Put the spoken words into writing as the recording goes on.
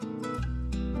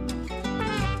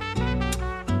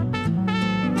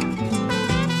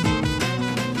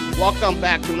Welcome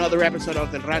back to another episode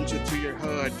of The Rancho to Your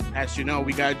Hood. As you know,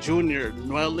 we got Junior,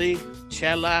 Noelle,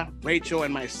 Chela, Rachel,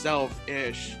 and myself,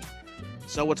 Ish.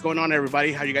 So what's going on,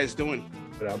 everybody? How you guys doing?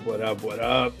 What up?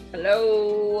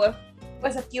 Hello.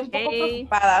 Pues aquí un poco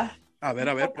preocupada. A ver,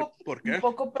 ¿por qué? Un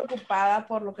poco preocupada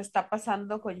por lo que está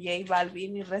pasando con J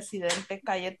Balvin y Residente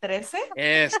Calle 13.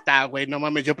 Esta, güey, no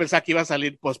mames. Yo pensaba que iba a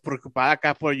salir, pues, preocupada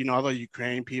acá por, you know, the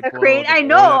Ukraine people. Ukraine, I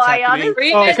know. I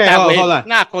honestly. Okay, hold on.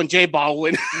 Nah, con J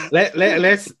Balvin.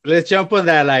 Let's jump on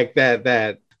that, like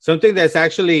that. Something that's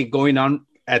actually going on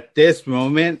at this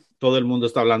moment. Todo el mundo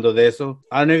está hablando de eso.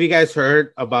 I don't know if you guys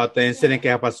heard about the incident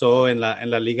que pasó en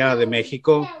la Liga de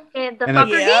México. The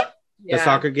soccer game? The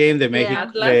soccer game de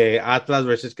México, de Atlas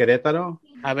versus Querétaro.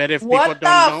 A ver, if people don't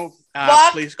know,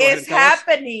 please go ahead and is tell us.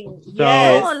 happening? So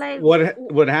Yes.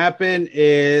 what happened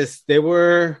is they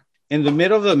were in the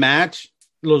middle of the match.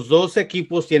 Los dos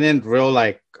equipos tienen real,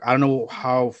 like, I don't know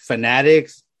how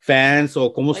fanatics, fans,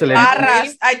 o cómo se le...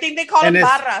 Barras. I think they call them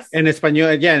barras. En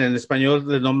español, again, en español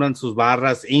le nombran sus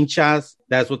barras, hinchas.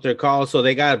 That's what they're called. So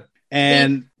they got...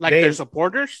 And like their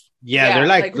supporters? Yeah, they're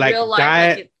like real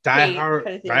life, die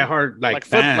hard like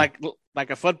fans. Like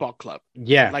a football club.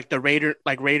 Yeah. Like the Raider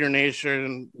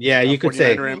Nation. Yeah, you could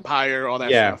say. Empire, all that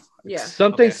stuff. Yeah.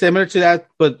 Something similar to that,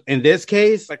 but in this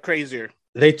case, like crazier.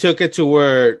 They took it to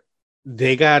where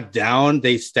they got down,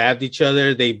 they stabbed each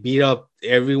other, they beat up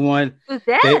everyone. Who's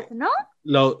that?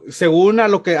 Según a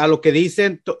lo que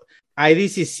dicen, hay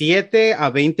 17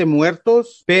 a 20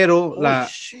 muertos, pero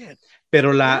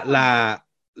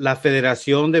la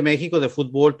Federación de México de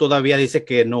Fútbol todavía dice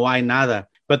que no hay nada.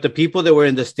 But the people that were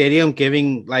in the stadium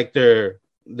giving like their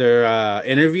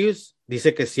interviews,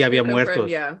 dice que sí había muertos.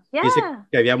 Dice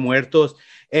que había muertos.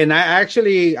 And I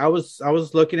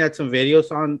was looking at some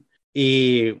videos on,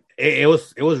 it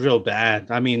was real bad.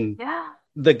 I mean,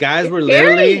 the guys were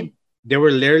literally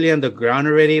on the ground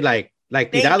already, like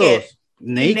tirados,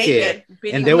 naked.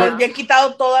 And they were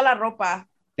quitado toda la ropa.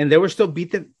 And they were still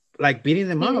beating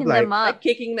them up, like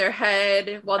kicking their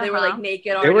head while they were like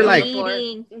naked. They were like,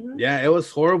 yeah, it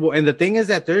was horrible. And the thing is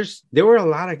that there were a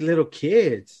lot of little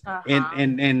kids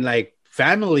and like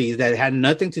families that had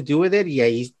nothing to do with it. Yeah,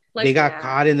 they got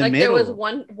caught in the middle. There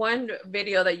was one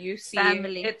video that you see.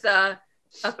 Family. It's a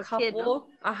couple,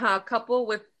 couple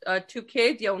with two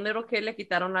kids. Y a un little kid le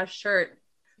quitaron la shirt,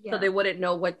 so they wouldn't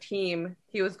know what team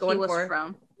he was going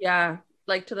from. Yeah.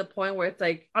 Like to the point where it's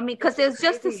like, I mean, because it's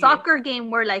just a soccer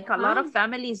game where like a lot of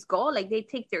families go, like they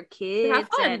take their kids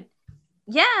and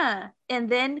and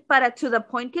then to the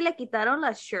point que le quitaron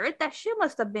la shirt, that shit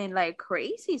must have been like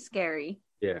crazy scary.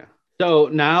 Yeah. So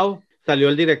now salió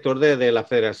el director de la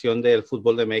Federación del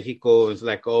Fútbol de México. It's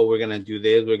like, oh, we're gonna do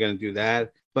this, we're gonna do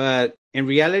that. But in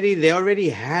reality, they already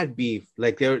had beef.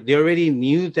 Like they already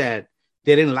knew that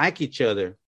they didn't like each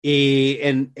other. Y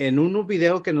en un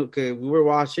video que we were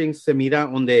watching, se mira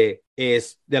donde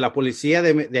es de la policía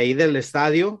de ahí del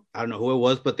estadio. I don't know who it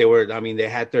was, but they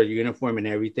had their uniform and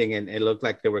everything, and it looked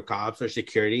like they were cops or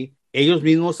security. Ellos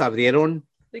mismos abrieron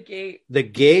the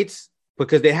gates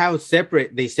because they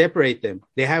separate them.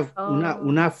 They have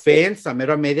una fence a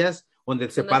mero a medias donde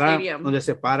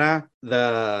separa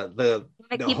the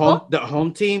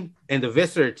home team and the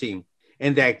visitor team.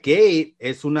 And that gate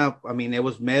es it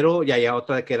was metal, y había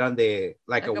otra que eran de,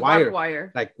 like a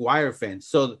wire, like wire fence.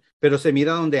 So, pero se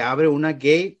mira donde abre una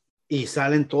gate y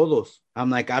salen todos. I'm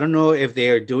like, I don't know if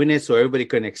they're doing it so everybody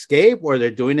can escape or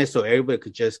they're doing it so everybody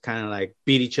could just kind of like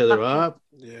beat each other up.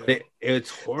 Yeah.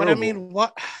 It's horrible. But I mean,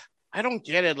 what? I don't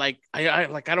get it. Like, I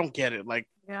don't get it. Like,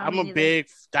 I'm a big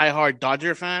diehard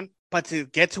Dodger fan, but to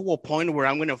get to a point where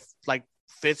I'm going to like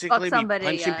physically be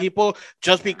punching people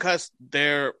just because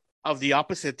they're of the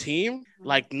opposite team,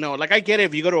 like, no, like, I get it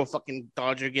if you go to a fucking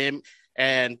Dodger game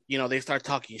and, you know, they start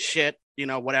talking shit, you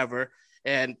know, whatever,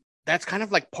 and that's kind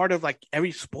of like part of like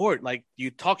every sport, like you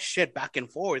talk shit back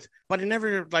and forth, but it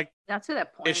never like, not to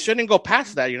that point, it shouldn't go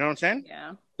past that, you know what I'm saying?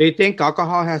 Yeah. Do you think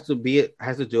alcohol has to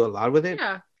do a lot with it?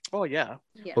 Yeah. Oh yeah.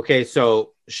 Okay,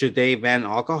 so should they ban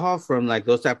alcohol from like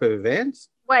those type of events?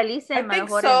 Well, at least in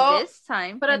this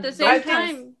time, but at the same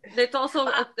time, there's also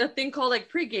a thing called like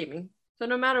pre-gaming. So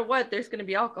no matter what, there's going to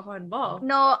be alcohol involved.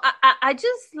 No, I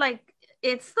just like,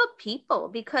 it's the people,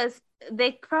 because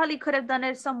they probably could have done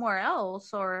it somewhere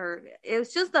else, or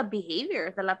it's just the behavior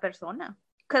de la persona.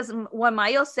 Because what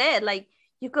Mayo said, like,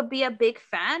 you could be a big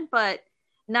fan, but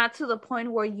not to the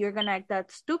point where you're going to act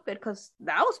that stupid, because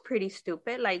that was pretty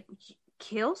stupid. Like,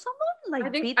 kill someone?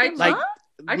 Like, beat them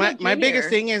up? My biggest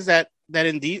thing is that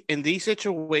in these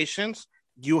situations,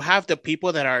 you have the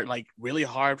people that are like really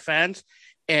hard fans,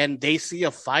 and they see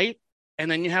a fight, and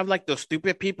then you have like the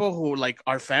stupid people who like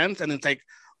are fans, and it's like,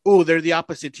 oh, they're the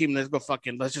opposite team.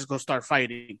 Let's just go start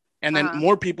fighting. And then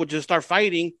more people just start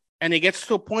fighting. And it gets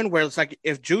to a point where it's like,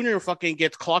 if Junior fucking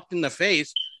gets clocked in the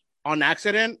face on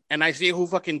accident and I see who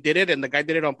fucking did it and the guy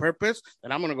did it on purpose,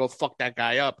 then I'm going to go fuck that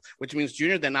guy up, which means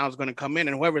Junior then now is going to come in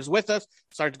and whoever's with us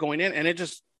starts going in. And it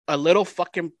just, a little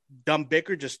fucking dumb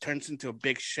bicker just turns into a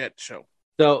big shit show.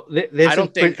 So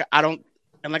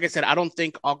and like I said, I don't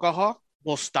think alcohol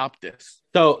will stop this.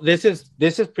 So this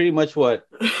is pretty much what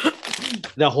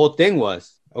the whole thing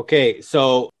was. Okay,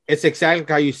 so it's exactly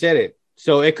how you said it.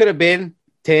 So it could have been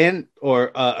 10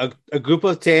 or a group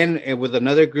of 10 with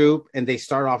another group, and they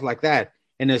start off like that.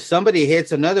 And if somebody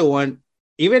hits another one,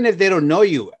 even if they don't know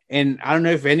you, and I don't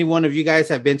know if any one of you guys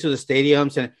have been to the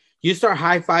stadiums, and you start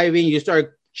high-fiving, you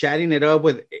start chatting it up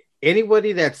with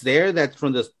anybody that's there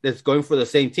that's going for the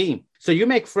same team. So you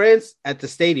make friends at the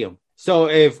stadium. So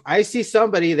if I see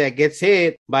somebody that gets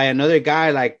hit by another guy,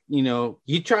 like, you know,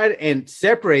 you try and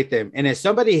separate them. And if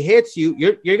somebody hits you,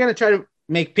 you're going to try to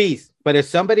make peace. But if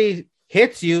somebody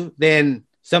hits you, then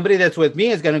somebody that's with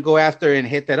me is going to go after and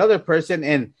hit that other person.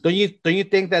 And don't you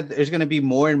think that there's going to be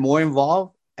more and more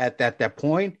involved at that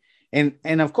point? And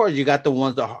of course, you got the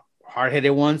ones, the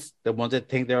hard-headed ones, the ones that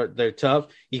think they're tough.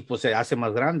 Y pues se hace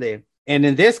más grande. And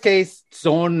in this case,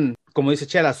 como dice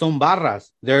Chela, son barras.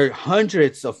 There are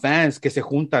hundreds of fans que se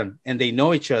juntan and they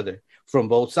know each other from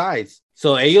both sides.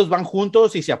 So ellos van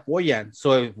juntos y se apoyan.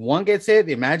 So if one gets hit,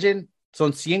 imagine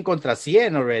son 100 contra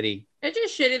 100 already. It's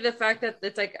just shitty the fact that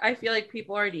it's like, I feel like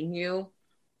people already knew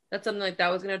that something like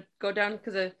that was going to go down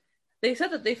because they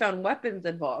said that they found weapons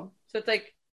involved. So it's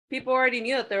like, people already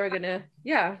knew that they were going to,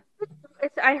 yeah.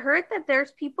 I heard that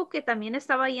there's people que también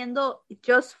estaba yendo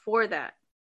just for that.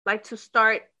 Like to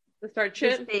start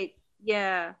shit.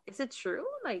 Yeah. Is it true?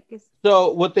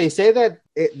 So what they say that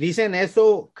dicen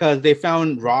eso because they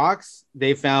found rocks,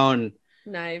 they found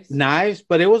knives,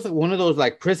 but it was one of those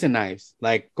like prison knives,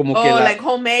 like como que like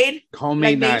homemade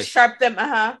like knives. They sharp them.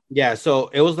 Yeah, so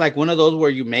it was like one of those where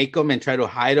you make them and try to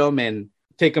hide them and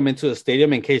take them into the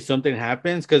stadium in case something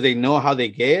happens because they know how they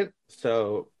get.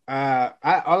 So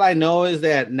all I know is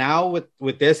that now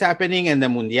with this happening and the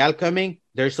Mundial coming,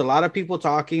 there's a lot of people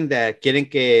talking that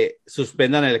quieren que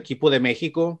suspendan el equipo de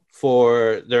México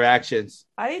for their actions.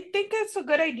 I think it's a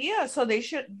good idea. So they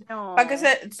should, like I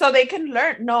said, so they can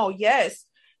learn. No, yes.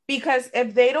 Because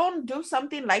if they don't do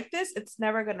something like this, it's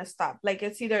never going to stop. Like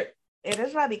it's either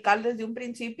eres radical desde un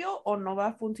principio o no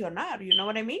va a funcionar. You know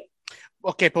what I mean?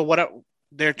 Okay, but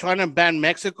they're trying to ban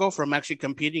Mexico from actually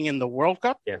competing in the World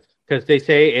Cup? Yes, because they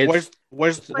say it's...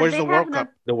 Where's the World Cup?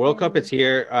 The World Cup is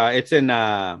here. It's in...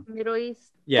 Middle East.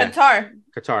 Yeah.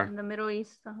 Qatar. In the Middle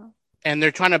East. And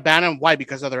they're trying to ban them. Why?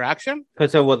 Because of their action?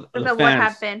 Because of what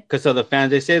happened. Because of the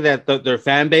fans. They say that their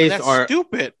fan base are...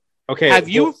 stupid. Okay. Have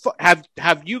you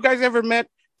guys ever met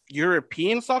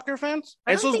European soccer fans?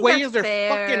 Esos güeyes, they're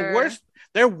fucking worse.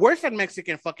 They're worse than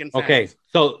Mexican fucking fans. Okay.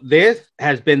 So this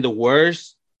has been the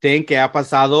worst thing que ha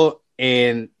pasado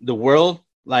in the world,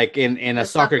 like in a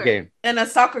soccer game. In a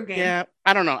soccer game. Yeah,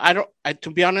 I don't know.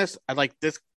 To be honest, I like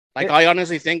this. Like, I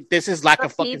honestly think this is lack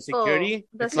of fucking security.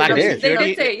 It's lack of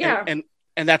security.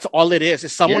 And that's all it is.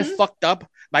 Is someone fucked up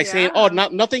by saying, oh,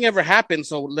 nothing ever happened,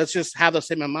 so let's just have the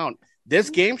same amount.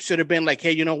 This game should have been like,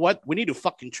 hey, you know what? We need to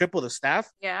fucking triple the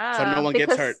staff so no one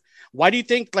gets hurt. Why do you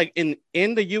think, like, in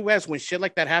the U.S., when shit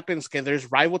like that happens, because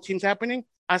there's rival teams happening,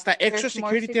 hasta extra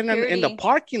security in the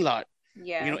parking lot.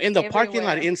 Yeah, you know, in the parking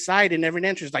lot, inside, in every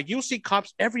entrance, like you'll see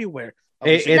cops everywhere.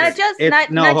 Not just in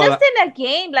a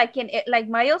game, like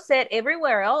Mayo said,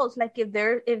 everywhere else. Like if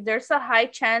there's a high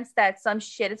chance that some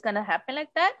shit is gonna happen like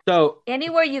that. So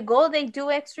anywhere you go, they do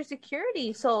extra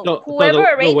security. So whoever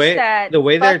arranged that, the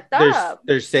way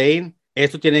they're saying,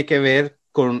 esto tiene que ver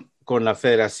con la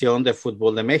Federación de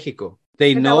Fútbol de México.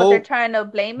 They know what they're trying to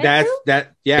blame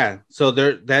it. So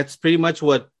that's pretty much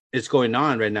what is going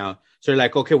on right now. So they're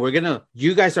like, okay,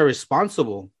 you guys are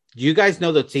responsible. You guys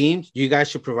know the teams. You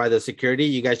guys should provide the security.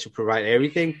 You guys should provide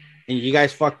everything. And you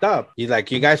guys fucked up. You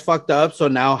guys fucked up. So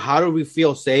now how do we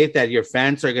feel safe that your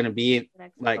fans are going to be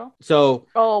like, so.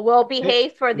 Oh, well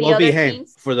behaved for the other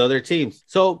teams. For the other teams.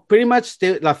 So pretty much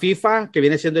la FIFA, que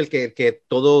viene siendo el que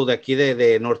todo de aquí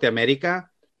de Norteamérica,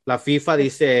 la FIFA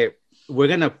dice, we're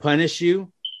going to punish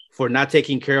you for not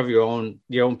taking care of your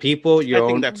own people,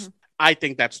 I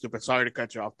think that's stupid. Sorry to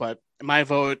cut you off, but my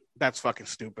vote, that's fucking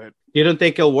stupid. You don't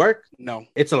think it'll work? No.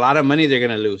 It's a lot of money they're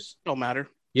going to lose. Don't matter.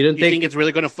 You think it's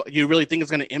really going to, you really think it's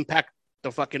going to impact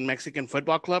the fucking Mexican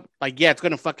football club. Like, yeah, it's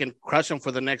gonna fucking crush them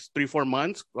for the next 3-4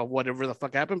 months or whatever the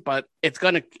fuck happened, but it's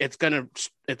gonna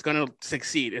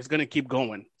succeed. It's gonna keep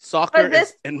going. Soccer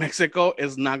in Mexico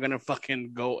is not gonna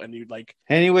fucking go any like.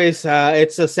 Anyways,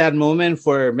 it's a sad moment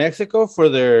for Mexico, for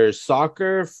their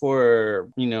soccer, for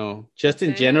just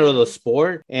in general the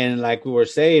sport, and like we were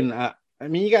saying, I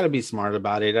mean, you got to be smart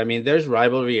about it. I mean, there's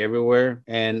rivalry everywhere,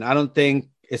 and I don't think,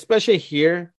 especially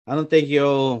here, I don't think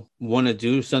you'll want to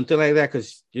do something like that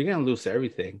because you're gonna lose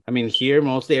everything. I mean, here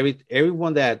mostly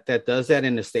everyone that does that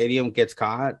in the stadium gets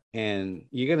caught, and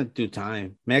you're gonna do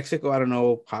time. Mexico, I don't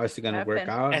know how it's gonna work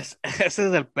out. Ese es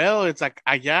el pedo. It's like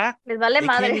allá les vale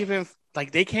madre.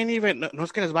 They can't even, no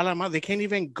es que les vale madre, they can't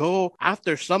even go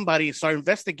after somebody and start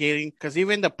investigating because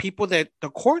even the people the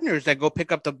coroners that go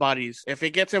pick up the bodies, if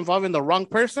it gets involved in the wrong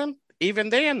person, even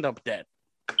they end up dead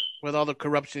with all the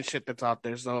corruption shit that's out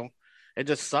there. So it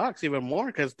just sucks even more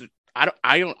because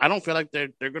I don't feel like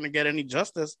they're gonna get any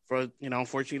justice for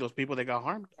unfortunately those people that got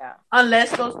harmed. Yeah,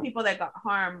 unless those people that got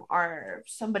harmed are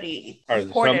somebody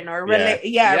important or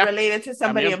related to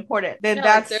somebody important. Then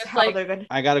that's how they're gonna.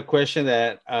 I got a question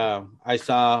that I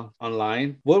saw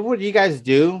online. What would you guys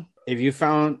do if you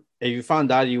found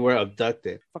out you were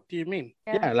abducted? What do you mean?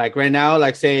 Yeah, like right now,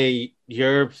 like say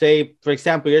for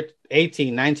example, you're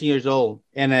 18, 19 years old,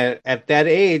 and at that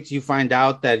age, you find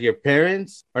out that your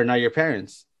parents are not your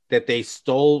parents, that they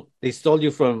stole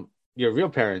you from your real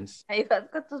parents. Ahí vas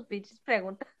con tus pinches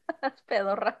preguntas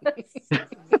pedorras.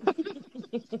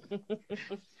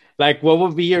 Like, what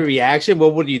would be your reaction?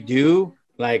 What would you do?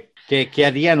 Like, ¿qué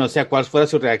harían? O sea, ¿cuál fuera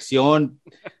su reacción?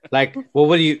 Like, what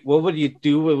would you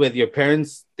do with your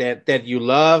parents that you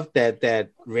love,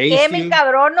 that raised you? Mi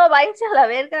cabrón, no váyanse a la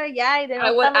verga ya y de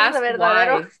I would ask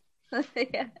why.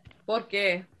 Yeah. ¿Por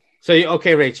qué? So,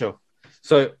 okay, Rachel.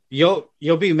 So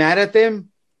you'll be mad at them,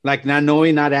 like not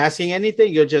knowing, not asking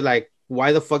anything. You're just like,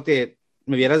 why the fuck me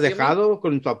hubieras dejado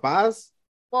con tus papás?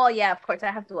 Well, yeah, of course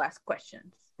I have to ask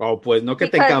questions. Oh, pues no que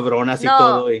te encabronas y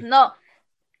todo. No,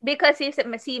 because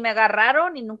si me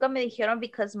agarraron y nunca me dijeron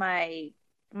because my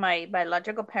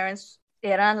biological parents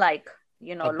eran like,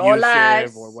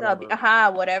 lolas,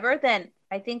 whatever, then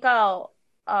I think I'll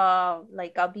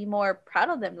be more proud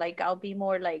of them. Like, I'll be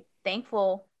more like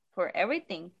thankful for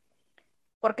everything.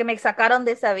 Porque me sacaron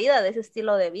de esa vida, de ese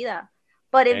estilo de vida.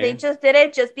 But if they just did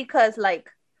it just because like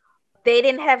they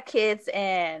didn't have kids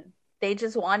and they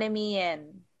just wanted me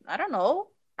and I don't know,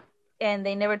 and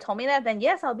they never told me that, then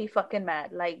yes, I'll be fucking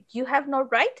mad. Like, you have no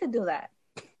right to do that.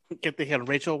 Get the hell,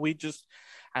 Rachel.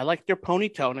 I liked your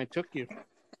ponytail and I took you.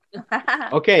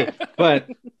 Okay,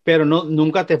 pero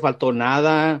nunca te faltó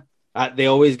nada. They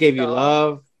always gave you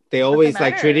love. They always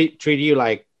like treat you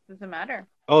like. Doesn't matter.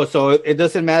 Oh, so it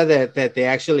doesn't matter that they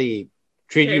actually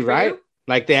treat you right?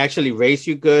 Like they actually raise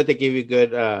you good, they give you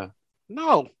good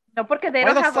No, porque they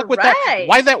don't have a right.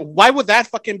 Why would that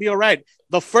fucking be all right?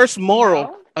 The first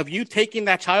moral of you taking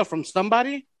that child from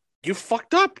somebody, you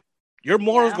fucked up. Your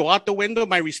morals go out the window.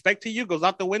 My respect to you goes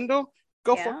out the window.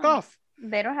 Go fuck off.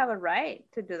 They don't have a right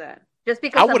to do that. Just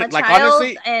because I'm a child,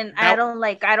 honestly, and I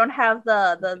don't have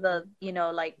the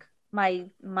like my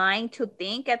mind to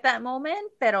think at that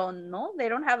moment, pero no, they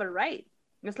don't have a right.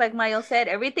 Just like Mayo said,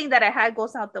 everything that I had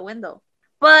goes out the window.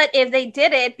 But if they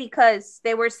did it because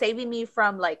they were saving me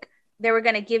from, like, they were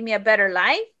going to give me a better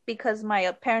life because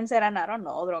my parents eran, I don't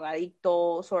know,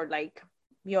 drogadictos or like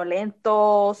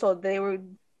violentos, so they were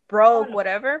broke,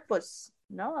 whatever, pues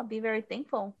no, I'll be very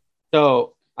thankful.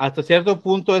 So, hasta cierto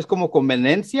punto es como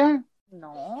conveniencia.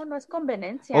 No es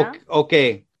conveniencia.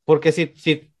 Okay, porque si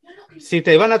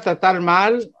te iban a tratar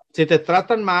mal, si te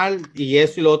tratan mal y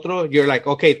eso y lo otro, you're like,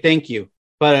 okay, thank you.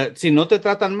 Pero si no te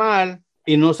tratan mal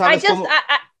y no sabes cómo...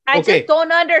 I just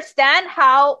don't understand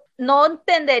how, no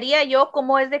entendería yo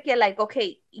cómo es de que, like,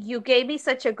 okay, you gave me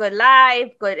such a good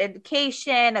life, good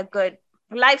education, a good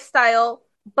lifestyle,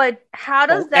 but how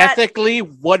does that... Ethically,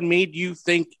 what made you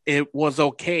think it was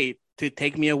okay to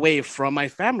take me away from my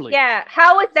family? Yeah,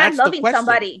 how is that loving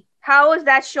somebody? How is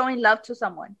that showing love to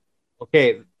someone?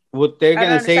 Okay, what they're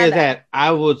going to say is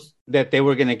that they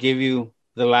were going to give you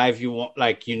the life you want,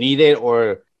 like you needed,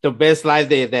 or the best life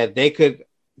that they could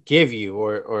give you,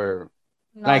 or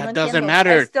no, like it doesn't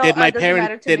matter. Did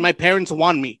my parents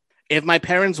want me? If my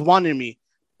parents wanted me,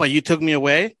 but you took me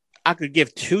away, I could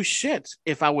give two shits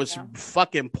if I was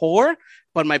fucking poor,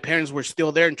 but my parents were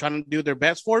still there and trying to do their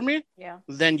best for me. Yeah.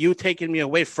 Then you taking me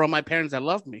away from my parents that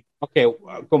loved me. Okay,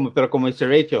 pero como dice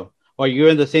Rachel, or you're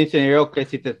in the same scenario que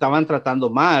si te estaban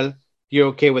tratando mal, you're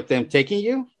okay with them taking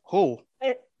you? Who?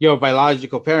 Your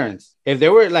biological parents. If they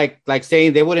were like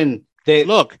saying they wouldn't...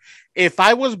 Look, if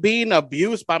I was being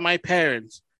abused by my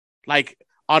parents like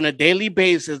on a daily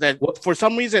basis that for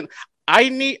some reason I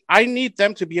need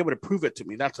them to be able to prove it to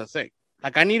me. That's the thing.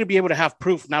 Like I need to be able to have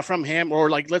proof, not from him or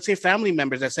like, let's say family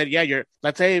members that said, yeah,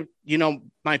 let's say,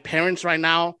 my parents right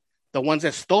now, the ones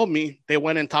that stole me, they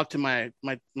went and talked to my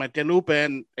tia Lupe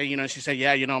and she said,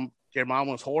 yeah, your mom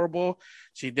was horrible.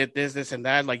 She did this and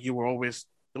that, like you were always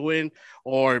doing,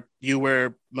 or you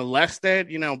were molested,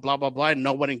 blah, blah, blah.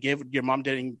 No one your mom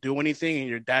didn't do anything and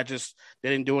your dad just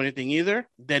didn't do anything either.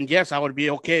 Then yes, I would be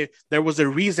okay. There was a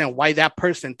reason why that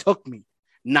person took me.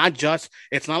 Not just,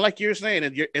 it's not like you're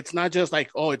saying, it's not just like,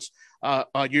 oh, it's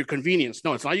your convenience.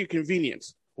 No, it's not your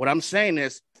convenience. What I'm saying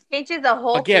is, changes the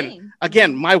whole thing.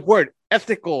 Again, my word,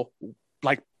 ethical,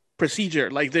 like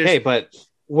procedure, like this. Hey, but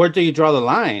where do you draw the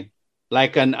line?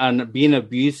 Like on being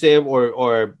abusive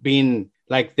or being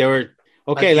like they were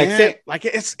okay, like say, like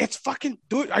it's fucking,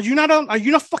 dude. Are you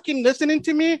not fucking listening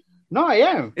to me? No, I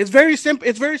am. It's very simple.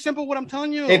 It's very simple what I'm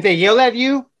telling you. If they yell at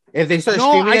you, if they start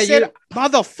screaming at you,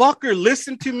 motherfucker,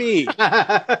 listen to me.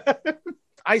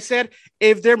 I said,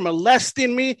 if they're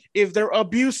molesting me, if they're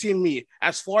abusing me,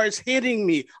 as far as hitting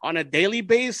me on a daily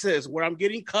basis, where I'm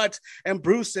getting cuts and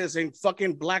bruises and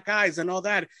fucking black eyes and all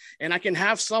that, and I can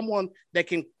have someone that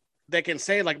can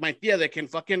say, like my tia, that can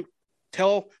fucking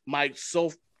tell my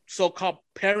so-called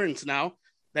parents now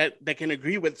that they can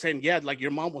agree with saying, yeah, like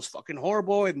your mom was fucking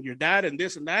horrible and your dad and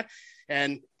this and that,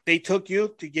 and they took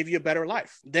you to give you a better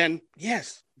life. Then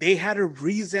yes, they had a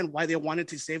reason why they wanted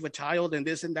to save a child and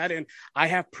this and that. And I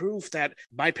have proof that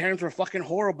my parents were fucking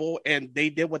horrible and they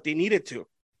did what they needed to.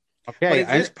 Okay.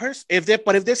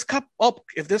 But if this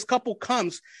couple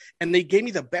comes and they gave me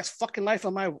the best fucking life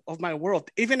of my world,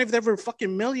 even if they were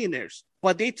fucking millionaires,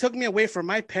 but they took me away from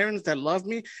my parents that loved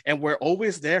me and were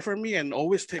always there for me and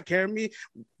always took care of me,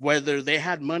 whether they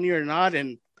had money or not.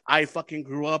 And I fucking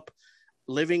grew up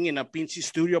living in a pinchy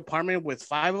studio apartment with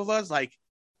 5 of us, like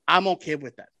I'm okay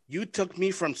with that. You took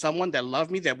me from someone that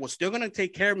loved me, that was still going to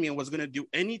take care of me and was going to do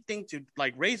anything to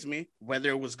like raise me, whether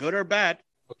it was good or bad.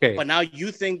 Okay. But now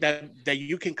you think that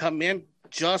you can come in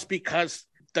just because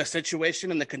the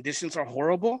situation and the conditions are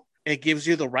horrible. It gives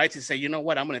you the right to say, you know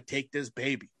what, I'm going to take this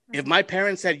baby. Mm-hmm. If my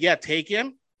parents said, yeah, take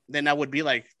him, then I would be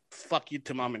like, fuck you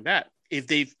to mom and dad if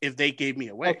they gave me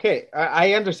away. Okay.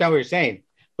 I understand what you're saying,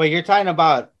 but you're talking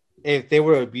about if they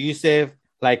were abusive,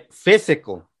 like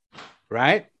physical,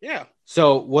 right? Yeah.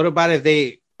 So what about if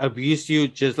they abuse you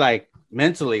just like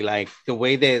mentally, like the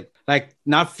way that, like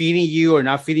not feeding you or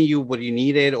not feeding you what you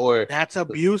needed, or that's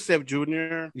abusive,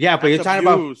 Junior. Yeah, but you're talking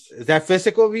about, is that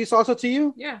physical abuse also to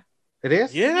you? Yeah. It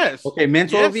is? Yes. Okay,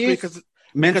 mental abuse? Because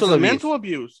mental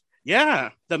abuse. Yeah.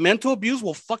 The mental abuse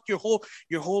will fuck your whole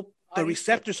the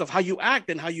receptors of how you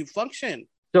act and how you function.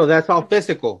 So that's all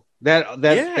physical.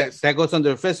 That goes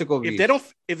under physical abuse.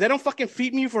 If they don't fucking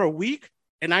feed me for a week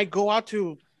and I go out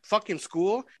to fucking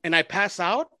school and I pass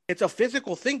out, it's a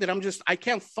physical thing that I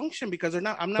can't function because I'm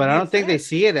not. But I don't think they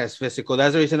see it as physical.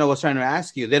 That's the reason I was trying to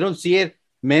ask you. They don't see it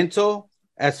mental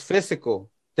as physical.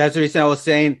 That's the reason I was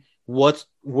saying,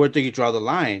 where do you draw the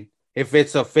line? If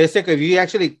it's a physical, if you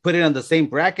actually put it on the same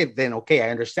bracket, then okay, I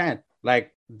understand.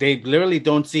 Like they literally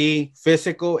don't see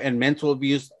physical and mental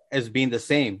abuse as being the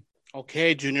same.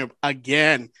 Okay, Junior.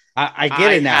 Again, I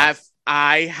get it now.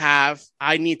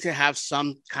 I need to have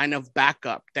some kind of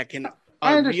backup that can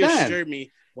reassure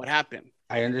me what happened.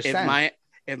 I understand.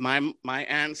 If my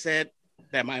aunt said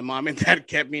that my mom and dad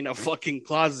kept me in a fucking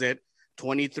closet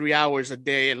 23 hours a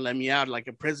day and let me out like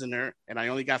a prisoner, and I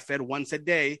only got fed once a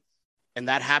day, and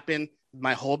that happened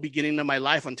my whole beginning of my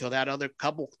life until that other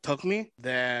couple took me,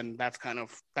 then that's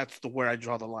where I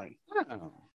draw the line.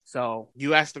 Oh. So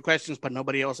you asked the questions, but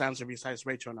nobody else answered besides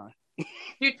Rachel and I.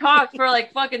 You talked for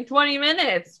like fucking 20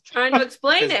 minutes trying to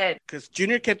explain it. Because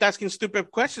Junior kept asking stupid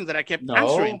questions that I kept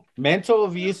answering. Mental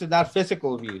abuse is not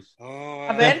physical abuse.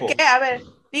 Dígame.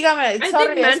 I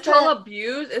think mental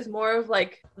abuse is more of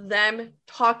like them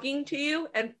talking to you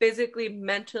and physically,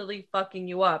 mentally fucking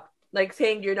you up. Like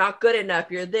saying you're not good enough,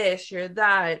 you're this, you're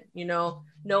that, no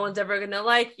one's ever going to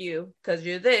like you because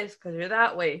you're this, because you're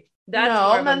that way.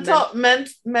 That's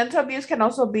mental abuse can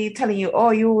also be telling you,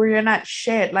 oh, you're not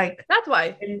shit. Like that's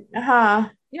why.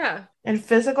 Yeah. And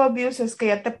physical abuse is que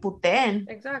ya te puten.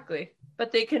 Exactly.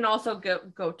 But they can also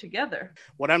go together.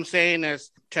 What I'm saying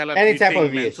is, Chela, any type of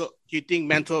abuse. Do you think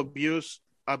mental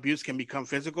abuse can become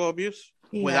physical abuse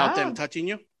without them touching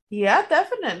you? Yeah,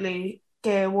 definitely.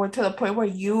 Que we're to the point where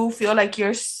you feel like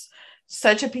you're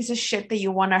such a piece of shit that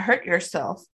you want to hurt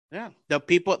yourself. Yeah, the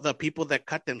people that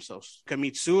cut themselves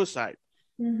commit suicide.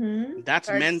 Mm-hmm. That's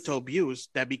mental abuse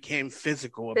that became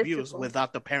physical abuse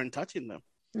without the parent touching them.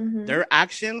 Mm-hmm. Their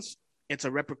actions, it's a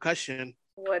repercussion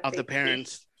of the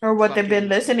parents. Or what they've been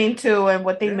listening to and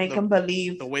what they make them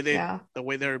believe. The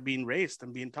way they're being raised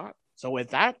and being taught. So with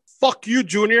that, fuck you,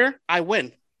 Junior. I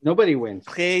win. Nobody wins.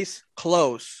 Case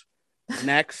close.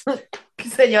 Next.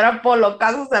 Señora Polo,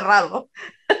 caso cerrado.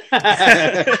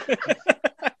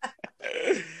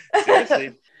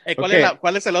 Seriously. Hey,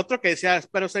 ¿cuál es el otro que decía,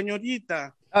 pero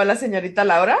señorita? Hola, señorita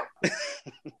Laura.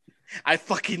 I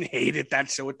fucking hated that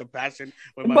show with the passion.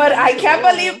 But I can't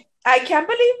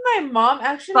believe my mom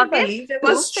actually believed it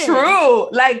was true.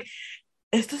 Like,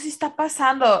 esto sí está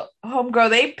pasando. Homegirl,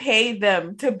 they paid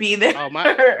them to be there. Oh,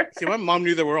 my mom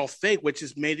knew they were all fake, which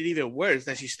just made it even worse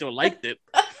that she still liked it.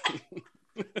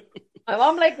 My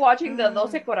mom liked watching the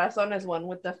 12 Corazones one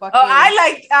with the fucking... Oh,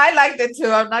 I liked it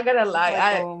too. I'm not gonna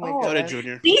lie. Oh my God.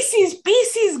 Junior.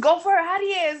 Pisces, go for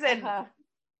Aries. And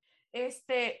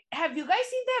have you guys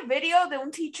seen that video de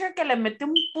un teacher que le mete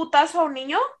un putazo a un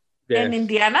niño in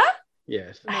Indiana?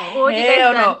 Yes.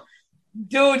 Hell no.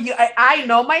 Dude, I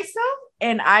know myself,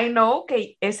 and I know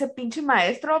que ese pinche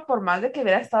maestro, por más de que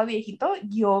hubiera estado viejito,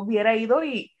 yo hubiera ido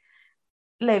y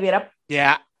le hubiera...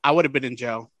 Yeah, I would have been in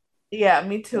jail. Yeah,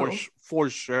 me too. For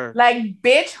sure. Like,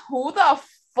 bitch, who the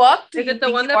fuck is it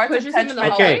the one that pushes him in the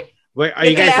hallway? Okay. Wait, are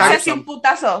you guys talking?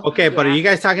 Okay, but are you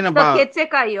guys talking about? The kid se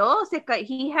cayó.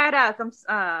 He had some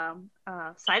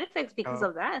side effects because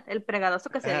of that. El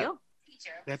fregadoso que se dio.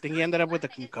 I think he ended up with a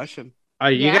concussion. Are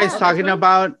you guys talking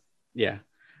about? Yeah.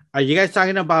 Are you guys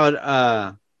talking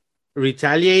about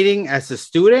retaliating as a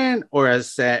student or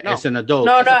as an adult?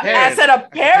 No, as a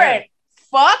parent.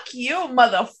 Fuck you,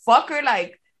 motherfucker!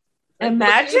 Like,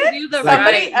 imagine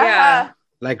somebody.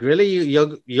 Like, really,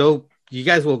 you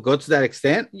guys will go to that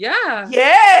extent? Yeah.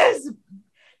 Yes.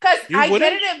 Because I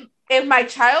get it if my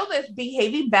child is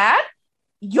behaving bad,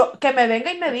 que me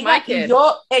venga y me diga,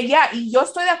 y yo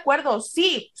estoy de acuerdo,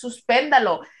 sí,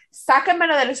 suspéndalo,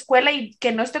 sáquenmelo de la escuela y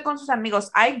que no esté con sus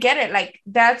amigos. I get it. Like,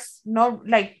 that's no,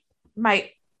 like,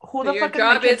 who the fuck is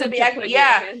my kid to be acting?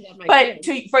 Yeah. But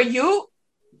for you,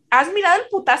 ¿has mirado el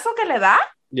putazo que le da?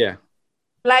 Yeah.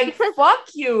 Like, fuck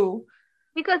you.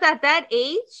 Because at that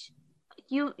age,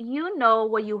 you know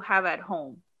what you have at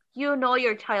home. You know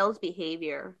your child's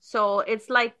behavior. So it's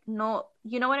like, no,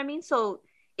 you know what I mean? So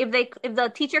if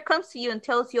the teacher comes to you and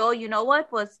tells you, oh, you know what,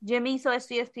 pues Jimmy hizo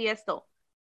esto y esto y esto.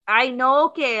 I know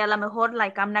que a lo mejor,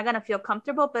 like, I'm not going to feel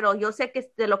comfortable, pero yo sé que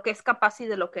de lo que es capaz y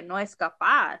de lo que no es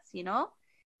capaz, you know?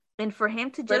 And for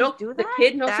him to just do that, the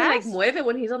kid no se like mueve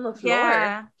when he's on the floor.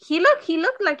 Yeah. He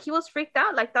looked like he was freaked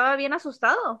out, like estaba bien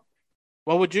asustado.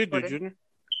 What would you do, Junior?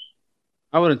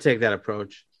 I wouldn't take that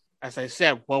approach. As I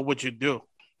said, what would you do?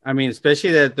 I mean,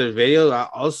 especially that the video,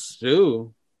 I'll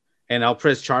sue and I'll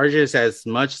press charges as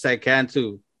much as I can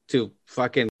to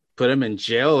fucking put him in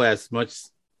jail as much.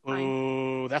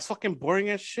 Ooh, that's fucking boring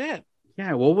as shit.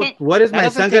 Yeah, well, what is my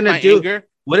son gonna do? Anger.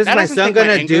 What is my son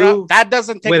gonna do? That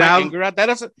doesn't take my anger out. That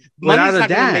doesn't. Money's not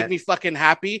gonna make me fucking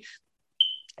happy.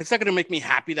 It's not gonna make me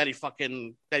happy that he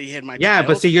hit my. Yeah, child.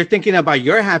 But see, you're thinking about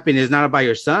your happiness, not about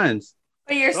your son's.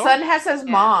 But your son has his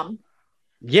mom.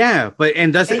 Yeah, but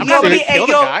and doesn't. I'm not gonna kill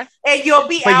the guy. And you'll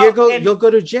be but out. You'll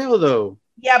go to jail though.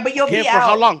 Yeah, but you'll be out. For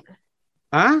how long?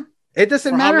 Huh? It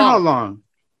doesn't matter how long.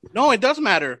 No, it does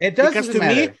matter. It does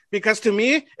matter. Because to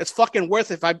me, it's fucking worth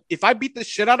it. If I beat the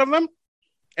shit out of him,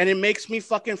 and it makes me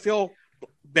fucking feel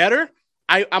better,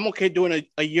 I'm okay doing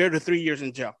a year to 3 years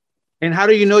in jail. And how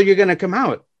do you know you're gonna come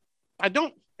out? I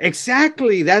don't.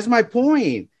 Exactly. That's my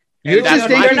point. You're just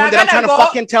thinking that I'm trying to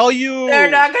fucking tell you. They're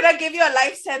not gonna give you a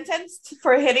life sentence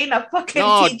for hitting a fucking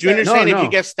teacher. Junior's saying if you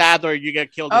get stabbed or you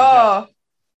get killed.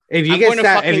 If you I'm get going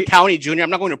stabbed, to fucking county, Junior. I'm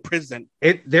not going to prison.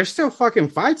 There's still fucking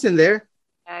fights in there.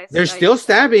 There's still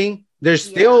stabbing. There's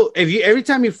still every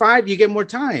time you fight, you get more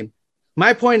time.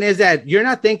 My point is that you're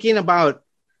not thinking about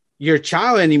your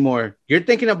child anymore. You're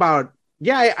thinking about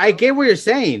I get what you're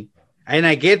saying, and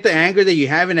I get the anger that you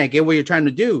have, and I get what you're trying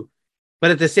to do. But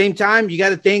at the same time, you got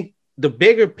to think the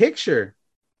bigger picture.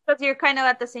 Because you're kind of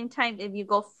at the same time, if you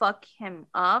go fuck him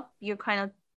up, you're kind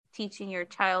of teaching your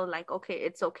child, like, okay,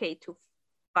 it's okay to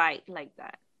fight like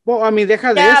that. Well, I mean,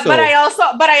 deja de eso. But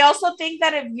I also think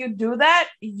that if you do that,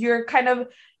 you're kind of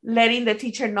letting the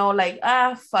teacher know, like,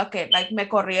 fuck it, like, me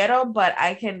corrieron, but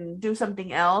I can do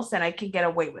something else and I can get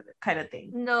away with it, kind of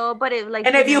thing. No, but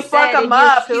if you fuck him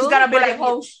up, he's gonna be like,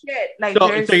 oh shit, like.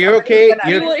 So you're okay?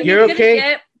 You're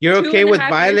okay? You're okay with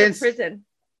violence? Prison.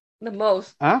 The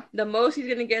most. Huh? The most he's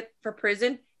gonna get for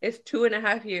prison is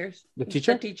 2.5 years. The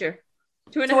teacher? The teacher.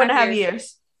 2.5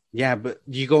 years. Yeah, but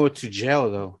you go to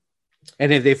jail though.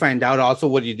 And if they find out also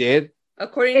what you did,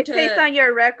 it stays on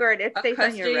your record. It stays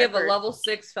on your record. Of a level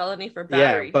 6 felony for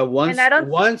battery. Yeah, but once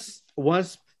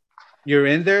you're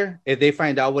in there. If they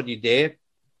find out what you did,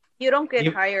 you don't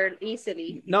get hired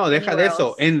easily. No, deja de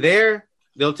eso. In there,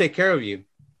 they'll take care of you.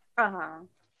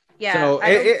 Yeah. So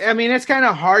I mean, it's kind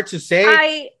of hard to say.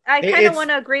 I kind of want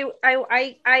to agree.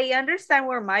 I understand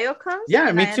where Mayo comes.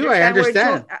 Yeah, me too. I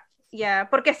understand. Yeah,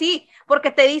 porque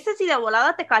te dices y de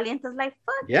volada te calientas like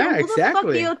fuck. Yeah, who exactly. the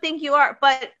fuck do you think you are?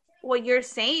 But what you're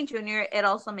saying, Junior, it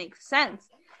also makes sense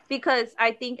because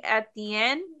I think at the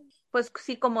end, pues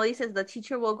sí, como dices, the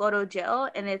teacher will go to jail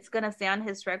and it's gonna stay on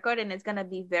his record and it's gonna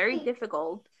be very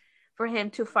difficult for him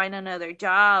to find another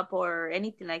job or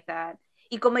anything like that.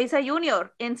 Y como dice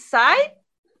Junior, inside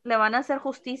le van a hacer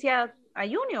justicia a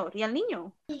Junior y al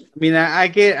niño. I mean, I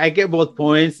get both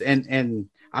points and.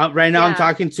 Right now, I'm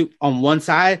talking on one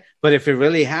side, but if it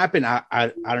really happened,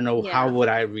 I don't know how would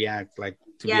I react. Like,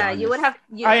 to be honest. You would have.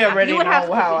 I already know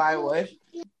how I would.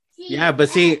 Yeah, but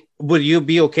see, would you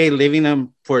be okay leaving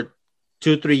them for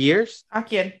 2-3 years? ¿A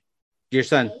quién? Your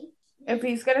son. If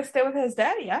he's gonna stay with his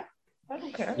dad, yeah, I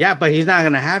don't care. Yeah, but he's not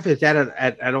gonna have his dad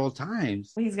at all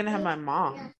times. He's gonna have my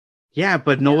mom. Yeah,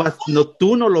 but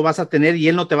tú no lo vas a tener y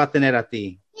él no te va a tener a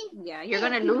ti. Yeah, you're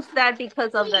gonna lose that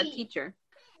because of the teacher.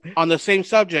 On the same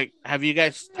subject, have you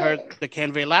guys heard the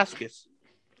Cain Velasquez?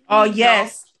 Oh,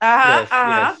 yes.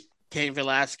 Yes. Cain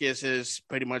Velasquez is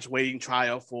pretty much waiting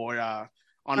trial for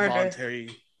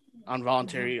involuntary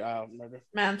murder.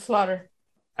 Manslaughter.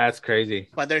 That's crazy.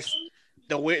 But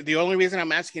the only reason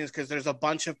I'm asking is because there's a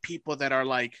bunch of people that are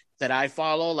like, that I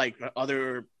follow, like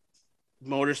other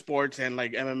motorsports and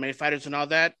like MMA fighters and all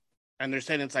that. And they're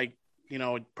saying it's like, you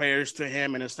know, prayers to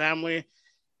him and his family.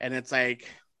 And it's like,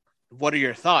 what are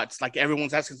your thoughts? Like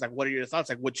everyone's asking, like, what are your thoughts?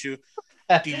 Like, do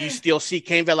you still see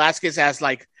Cain Velasquez as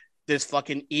like this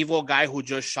fucking evil guy who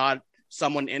just shot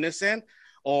someone innocent,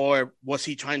 or was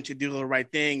he trying to do the right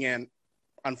thing? And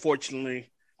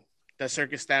unfortunately, the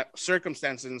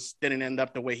circumstances didn't end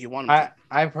up the way he wanted.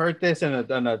 I've heard this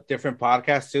on a different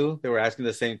podcast too. They were asking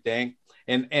the same thing,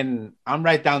 and I'm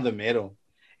right down the middle.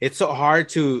 It's so hard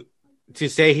to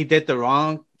say he did the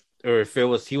wrong, or if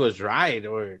he was right,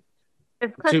 or.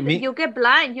 Because you get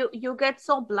blind, you get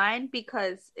so blind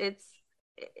because it's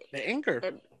the anger,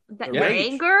 your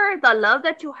anger, the love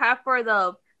that you have for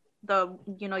the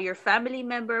your family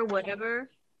member, whatever,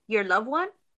 your loved one,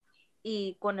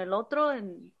 y con el otro,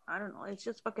 and I don't know, it's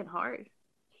just fucking hard.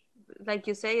 Like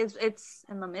you say, it's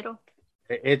in the middle.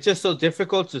 It's just so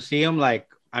difficult to see him. Like,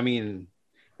 I mean,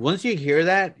 once you hear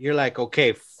that, you're like,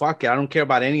 okay, fuck it, I don't care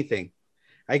about anything.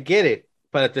 I get it,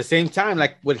 but at the same time,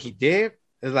 like what he did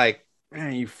is like.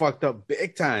 Man, you fucked up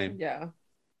big time. Yeah.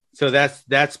 So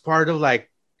that's part of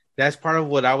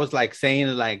what I was like saying,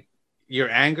 like your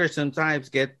anger sometimes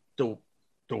get the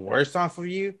worst off of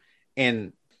you,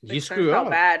 and you screw up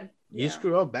bad. You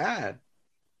screw up bad.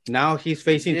 Now he's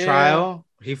facing trial.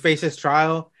 He faces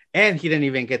trial, and he didn't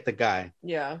even get the guy.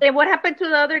 Yeah. Then what happened to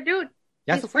the other dude?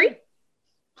 He's free.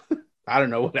 I don't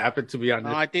know what happened, to be honest.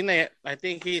 No, I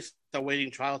think he's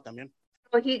awaiting trial también.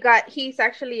 Well, he's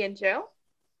actually in jail.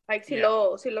 Like,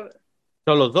 so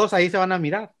los dos ahí se van a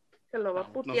mirar. Se lo va a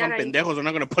putear. No son pendejos. They're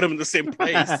not going to put him in the same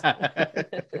place.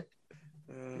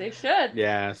 They should.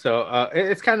 Yeah. So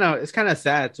it's kind of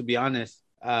sad, to be honest.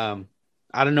 I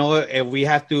don't know if we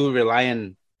have to rely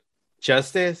on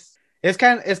justice. It's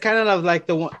kind of like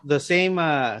the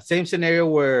same scenario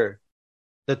where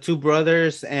the two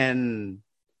brothers and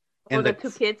the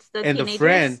two kids, the and teenagers. The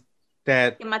friend.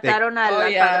 That que mataron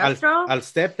al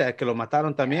stepdad, que lo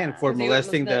mataron también for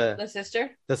molesting the sister.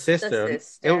 The sister.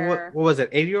 What was it?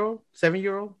 8-year-old,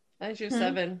 7-year-old? I think she was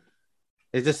 7.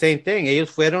 It's the same thing. Ellos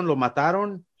fueron, lo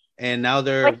mataron, and now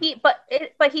they're. But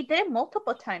he did it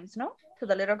multiple times, no? To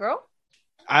the little girl.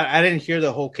 I didn't hear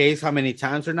the whole case, how many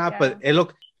times or not, but it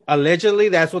looked. Allegedly,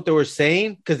 that's what they were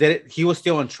saying because he was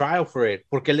still on trial for it.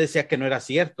 Porque él decía que no era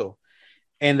cierto,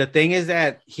 and the thing is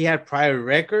that he had prior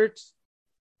records.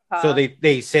 So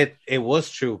they said it was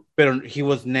true, but he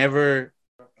was never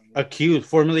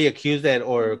formally accused that,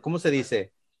 or ¿cómo se dice?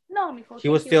 No, he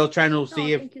was still trying to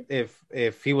see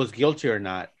if he was guilty or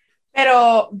not.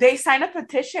 Pero they signed a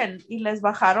petition y les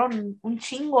bajaron un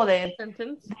chingo de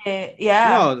sentence.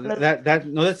 No,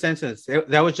 that sentence.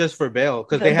 That was just for bail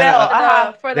because they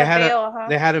had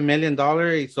 $1 million,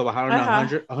 so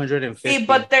bajaron 150. See,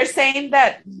 but they're saying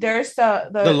that there's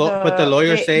but the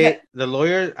lawyers the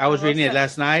lawyer. I was reading it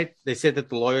last night. They said that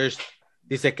the lawyers.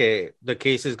 They said que the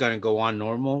case is going to go on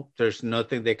normal. There's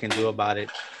nothing they can do about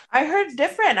it. I heard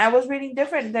different. I was reading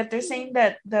different that they're saying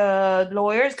that the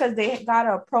lawyers, because they got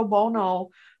a pro bono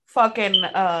fucking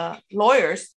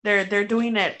lawyers. They're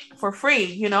doing it for free,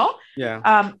 you know?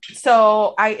 Yeah.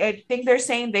 So I think they're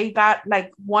saying they got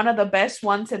like one of the best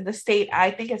ones in the state.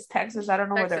 I think it's Texas. I don't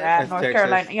know where they're at. North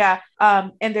Carolina. Yeah.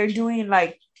 And they're doing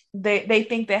like they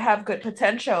think they have good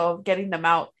potential of getting them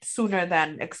out sooner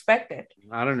than expected.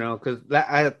 I don't know, because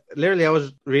I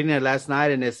was reading it last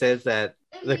night, and it says that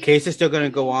the case is still going to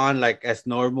go on like as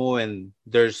normal, and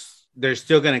they're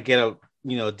still going to get a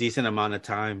decent amount of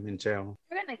time in jail.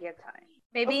 They're going to get time.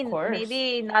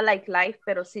 Maybe not like life,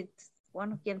 pero sí,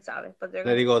 bueno, quién sabe. But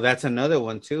there you go. That's another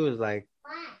one too. Is like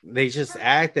they just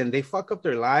act and they fuck up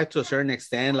their life to a certain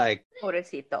extent. Like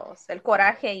pobrecitos, el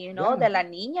coraje, de la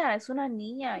niña, es una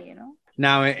niña,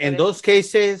 Now, in those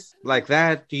cases like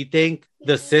that, do you think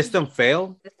the system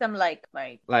failed? System like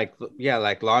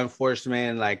law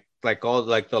enforcement, like all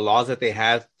like the laws that they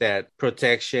have that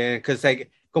protection, because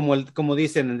like como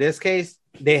dicen in this case,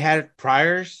 they had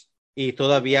priors y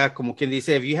todavía como quien dice,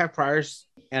 if you have priors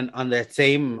and on that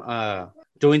same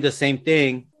doing the same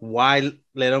thing, why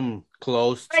let them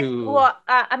close to? Well,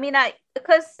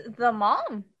 because the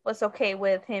mom was okay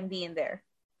with him being there.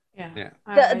 Yeah.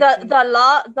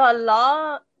 The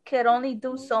law could only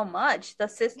do so much. The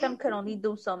system could only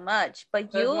do so much.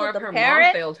 But you, the parent,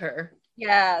 mom failed her.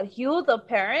 Yeah, you, the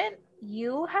parent,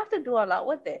 you have to do a lot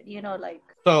with it.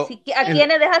 So, a quién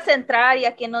le dejas entrar y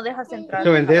a quién no dejas entrar.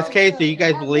 So in this case, do you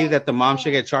guys believe that the mom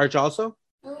should get charged also?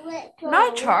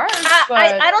 Not charged.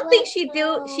 I don't think she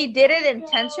did it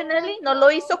intentionally. No lo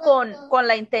hizo con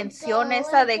la intención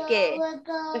esa de que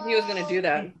if he was going to do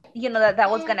that. That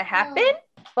was going to happen.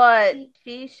 But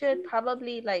she should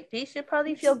probably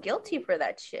feel guilty for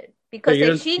that shit. Because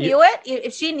if she knew it,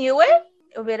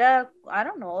 hubiera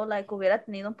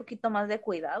tenido un poquito más de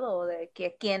cuidado de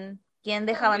que quién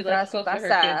dejaba entrar a su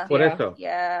casa. Por eso.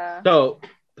 Yeah. So,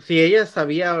 si ella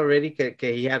sabía already que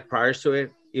he had priors to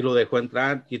it y lo dejó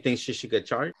entrar, you think she should get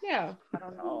charged? Yeah. I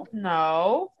don't know.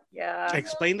 No. Yeah.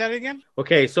 Explain that again.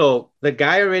 Okay, so the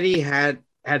guy already had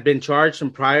been charged in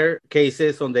prior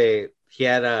cases donde he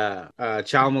had a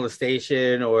child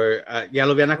molestation or ya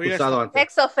lo habían acusado antes.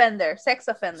 Sex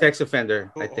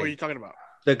offender, I think. Who are you talking about?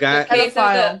 The guy,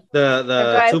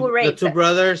 the two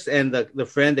brothers and the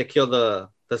friend that killed the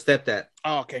stepdad.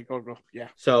 Oh, okay, go. Yeah.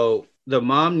 So if the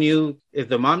mom knew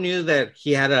that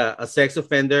he had a sex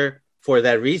offender for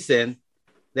that reason,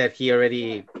 that he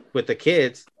already with the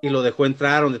kids, y lo dejó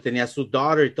entrar donde tenía su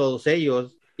daughter y todos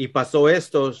ellos, y pasó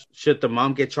esto, should the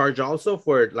mom get charged also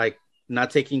for like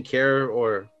not taking care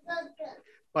or?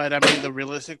 But I mean, the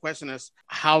realistic question is,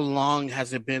 how long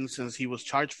has it been since he was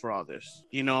charged for all this?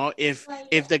 If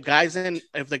the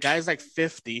guy's like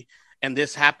 50 and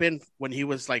this happened when he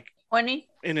was like 20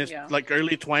 in his like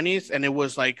early 20s, and it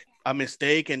was like a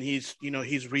mistake, and he's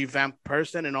revamped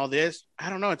person and all this. I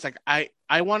don't know. It's like I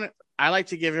like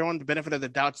to give everyone the benefit of the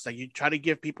doubt. It's like you try to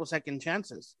give people second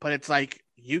chances, but it's like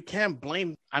you can't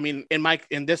blame. I mean,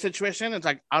 in this situation, it's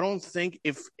like I don't think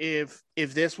if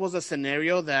this was a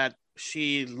scenario that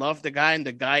she loved the guy and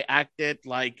the guy acted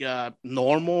like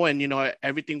normal and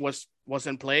everything was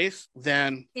in place,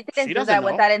 then she didn't do that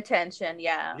with that intention.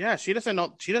 Yeah, she doesn't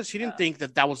know. She didn't think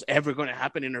that was ever going to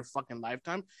happen in her fucking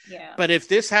lifetime. Yeah. But if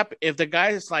this happened, if the guy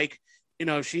is like,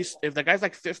 if the guy's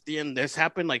like 50 and this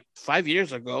happened like 5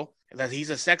 years ago, that he's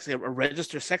a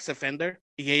registered sex offender,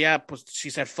 she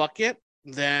said fuck it,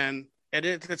 then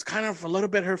it's kind of a little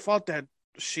bit her fault that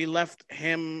she left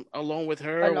him alone with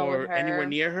her anywhere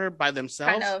near her by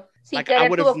themselves. I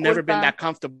would have never been that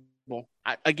comfortable.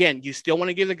 Again, you still want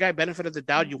to give the guy benefit of the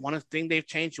doubt. You want to think they've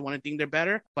changed. You want to think they're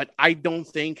better. But I don't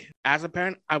think, as a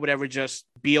parent, I would ever just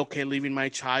be okay leaving my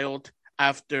child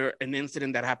after an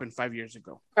incident that happened 5 years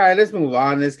ago. All right, let's move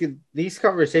on. These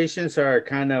conversations are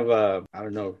kind of, I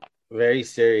don't know, very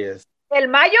serious. El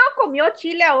Mayo comió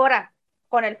chile ahora.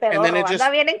 Con el pedorro, anda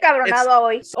bien encabronado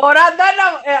hoy. Ahora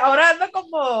anda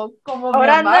como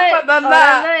ahora mamá cuando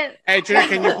anda. Hey, Trina,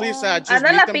 can you please just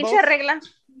anda mute la them pinche both? regla.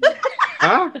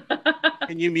 Huh?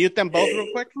 Can you mute them both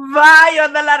real quick? Vaya,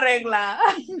 anda la regla.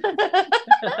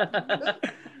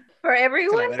 For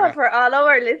everyone, but for all of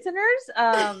our listeners,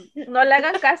 no le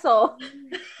hagan caso.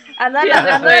 Anda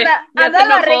la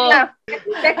regla.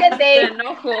 Second day. Se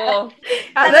enojó.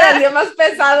 Anda el día más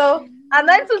pesado.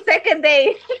 Anda en su second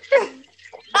day.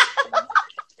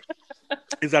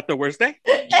 Is that the worst day?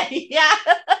 Yeah.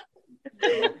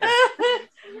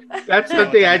 That's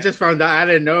something I just found out. I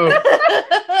didn't know.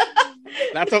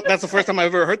 That's the first time I've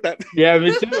ever heard that. Yeah,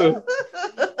 me too.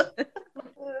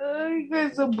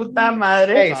 Ay, su puta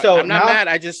madre. Hey, so I'm not mad.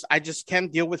 I just can't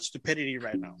deal with stupidity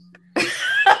right now.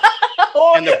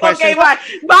 And the question, okay, bye.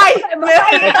 Bye.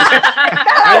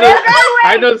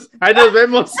 Ahí nos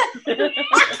vemos.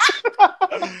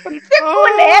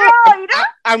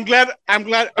 I'm glad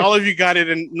all of you got it,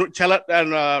 and Chela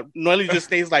and Noelle just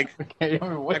stays like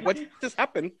what just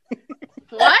happened?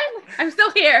 What? I'm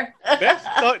still here.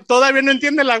 Todavía no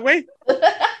entiende la güey.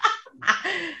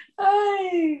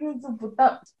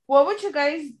 What would you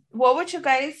guys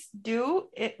do?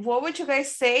 What would you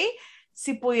guys say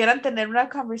si pudieran tener una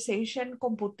conversation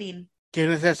con Putin?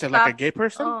 ¿Quién es ese? Like a gay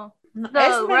person? Oh.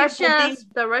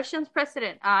 The Russian's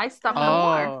president. I stopped the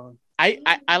war.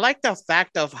 I like the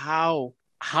fact of how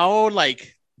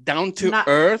like down to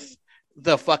earth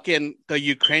the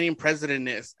Ukrainian president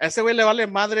is. Ese güey le vale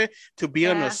madre to be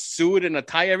in a suit and a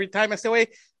tie every time. Ese güey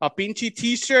a pinche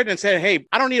t-shirt and said, hey,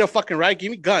 I don't need a fucking ride.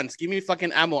 Give me guns. Give me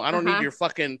fucking ammo. I don't need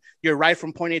your ride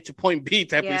from point A to point B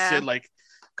type of shit. Like,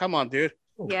 come on, dude.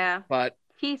 Yeah. But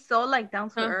he's so like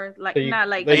down to earth. Like not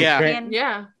like the Ukrainian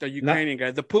guy.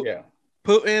 The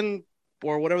Putin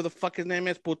or whatever the fuck his name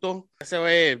is, puto. Ese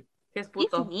güey. He's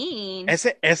mean.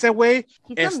 Ese güey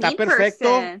está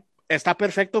perfecto. Está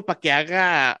perfecto para que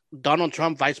haga Donald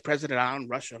Trump vice president in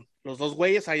Russia. Los dos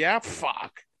güeyes allá,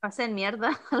 fuck. Hacen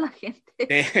mierda a la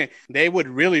gente. They would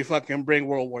really fucking bring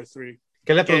World War III.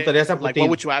 ¿Qué le preguntarías a Putin? Like, what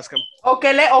would you ask him? O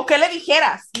qué le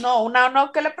dijeras. No,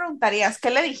 ¿qué le preguntarías? ¿Qué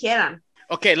le dijeran?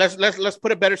 Okay, let's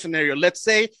put a better scenario. Let's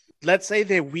say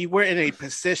that we were in a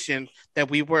position that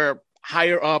we were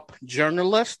higher up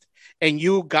journalists and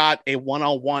you got a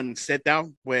one-on-one sit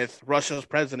down with Russia's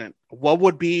president. What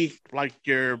would be like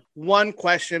your one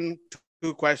question,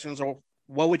 two questions, or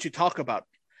what would you talk about?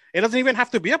 It doesn't even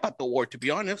have to be about the war, to be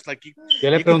honest. Like you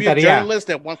could be a journalist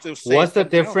that wants to say what's the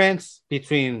difference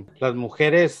between las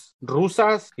mujeres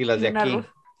rusas y las de aquí?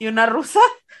 ¿Y una rusa?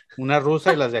 Una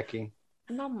rusa y las de aquí.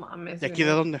 No mames. ¿De aquí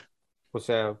de dónde? O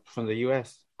sea, from the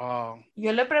US. Oh.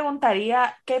 Yo le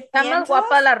preguntaría qué Están piensas. más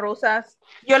guapas las rusas.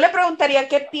 Yo le preguntaría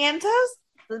qué piensas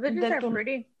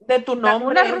de tu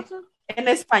nombre en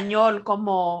español,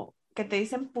 como que te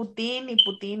dicen Putin y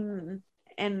Putin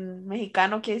en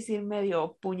mexicano quiere decir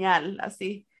medio puñal,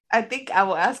 así. I think I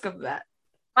will ask him that.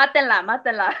 Mátela.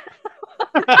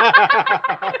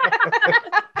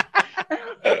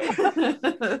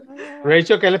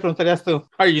 Rachel, ¿qué le preguntarías tú?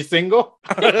 Are you single?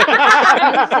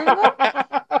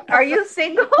 Are you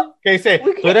single? ¿Qué dice?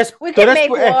 We can make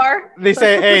war.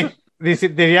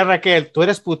 Diría Raquel, tú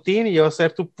eres Putin y yo voy a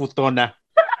ser tu putona.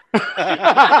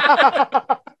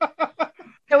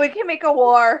 So we can make a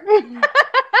war.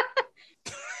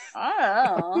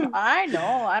 I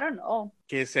don't know.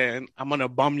 ¿Qué dice? I'm gonna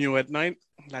bomb you at night.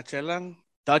 La Chela.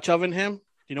 Dutch oven him.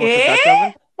 You know what the Dutch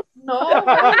oven? No.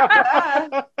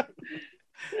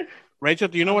 Rachel,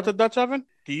 do you know what's a Dutch oven?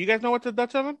 Do you guys know what's a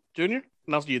Dutch oven? Junior?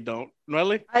 No, you don't.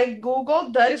 Noelle? I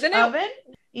googled Dutch oven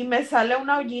y me sale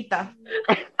una ollita.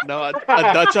 No, a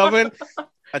Dutch oven.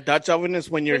 A Dutch oven is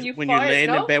when you're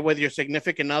laying in bed with your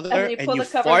significant other and you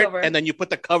fart over. And then you put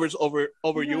the covers over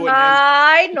you and him.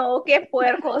 Ay, no, qué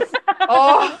puercos.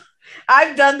 Oh,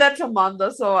 I've done that to Mondo,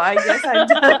 so I guess I've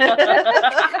done it.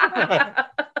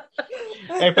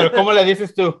 Pero ¿cómo le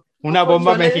dices tú? Una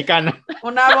bomba mexicana.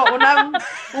 Un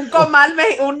comal,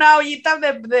 una ollita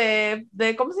de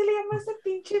 ¿cómo se le llama ese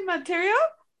pinche material?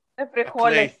 De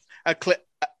frijoles. A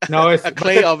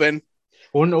clay oven.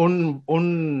 Un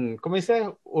 ¿cómo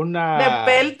dice? Una de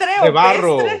peltre de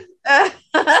barro. Hijo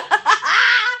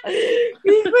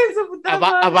de su puta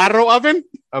madre. A barro oven?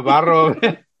 A barro.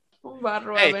 Un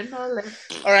barro oven.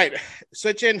 All right,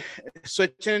 switching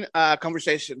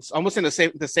conversations, almost in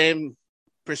the same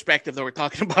perspective that we're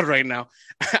talking about right now.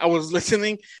 I was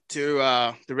listening to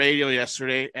the radio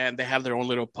yesterday, and they have their own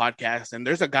little podcast, and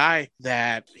there's a guy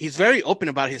that he's very open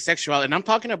about his sexuality, and I'm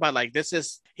talking about like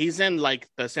he's in like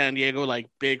the San Diego like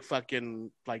big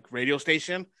fucking like radio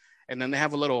station, and then they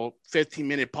have a little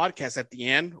 15-minute podcast at the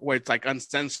end where it's like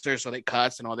uncensored, so they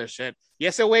cuss and all this shit.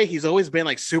 Yesterday, he's always been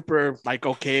like super like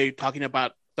okay, talking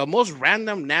about the most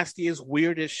random, nastiest,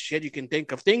 weirdest shit you can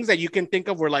think of. Things that you can think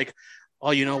of were like, oh,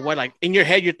 you know what? Like in your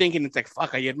head, you're thinking it's like,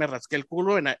 fuck, ayer me rasqué el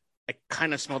culo and I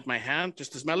kind of smelled my hand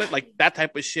just to smell it. Like that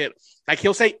type of shit. Like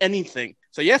he'll say anything.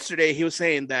 So yesterday he was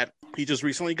saying that he just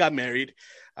recently got married.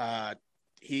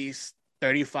 He's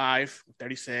 35,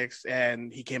 36,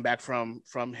 and he came back from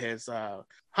his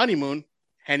honeymoon.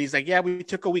 And he's like, yeah, we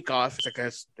took a week off.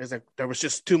 It's like there was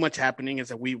just too much happening.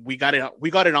 It's like we got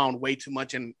it on way too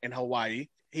much in Hawaii.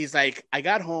 He's like, I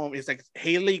got home. He's like,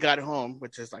 Haley got home,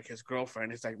 which is like his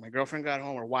girlfriend. He's like, my girlfriend got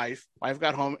home, or wife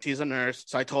got home. She's a nurse.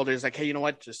 So I told her, he's like, hey, you know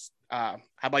what? Just how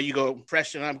about you go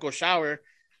freshen up, go shower.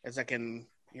 It's like, and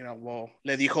you know, well,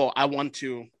 le dijo, I want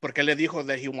to, porque le dijo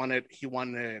that he wanted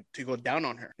to go down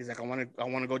on her. He's like, I want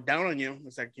to go down on you.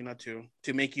 It's like, you know,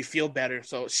 to make you feel better.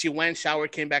 So she went,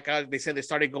 showered, came back out. They said they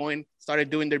started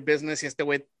doing their business. Y este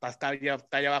güey está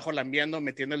allá abajo lambiendo,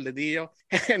 metiendo el dedillo.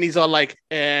 And he's all like,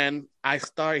 and I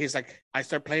start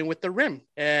playing with the rim.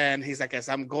 And he's like, as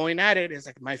I'm going at it, it's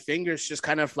like my fingers just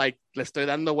kind of like, le estoy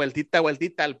dando vueltita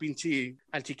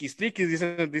al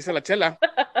chiquistriquis, dice la Chela.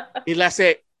 Y le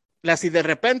hace de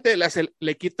repente,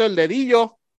 le quito el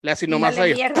dedillo, le hace nomás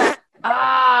ahí.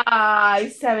 Ay,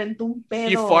 se aventó un pedo.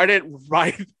 He farted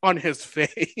right on his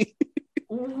face.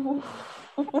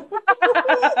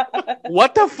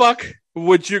 What the fuck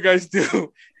would you guys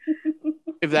do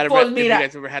if you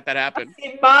guys ever had that happen?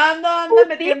 Si Mando anda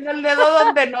metiendo el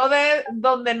dedo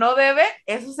donde no debe,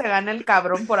 eso se gana el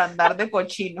cabrón por andar de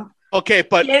cochino. Okay,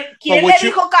 but ¿Quién le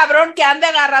dijo cabrón que ande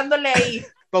agarrándole ahí?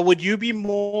 But would you be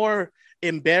more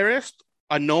embarrassed,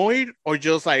 annoyed, or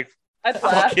just like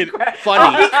fucking funny?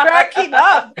 I'll be cracking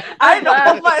up. I know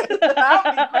myself.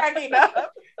 I'll be cracking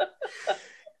up.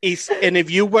 And if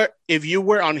you were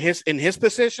in his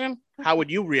position, how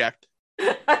would you react?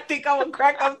 I think I would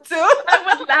crack up too.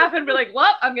 I would laugh and be like,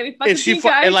 "What? I'm getting fucking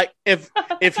guys." Like if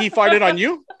he farted on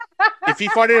you,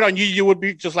 you would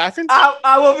be just laughing.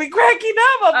 I will be cracking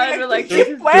up. I'll be like,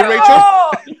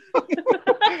 Rachel.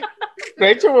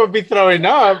 Rachel would be throwing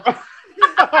up.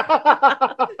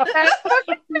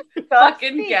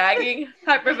 Fucking gagging,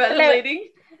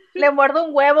 hyperventilating. Le muerdo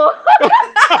un huevo.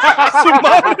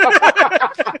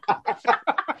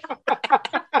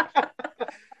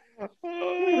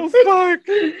 Oh, fuck.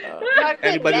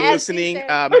 Anybody listening,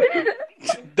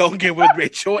 don't get with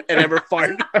Rachel and ever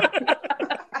fart.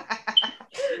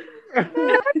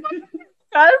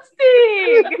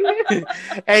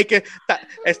 Hey, que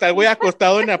está el güey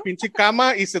acostado en la pinche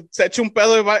cama y se echa un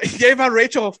pedo y ya iba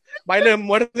Rachel, baile,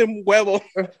 muerde un huevo.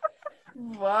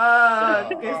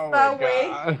 Fuck, está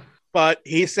güey. But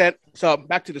he said, so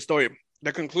back to the story.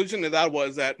 The conclusion of that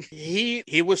was that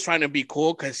he was trying to be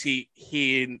cool because he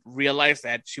realized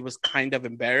that she was kind of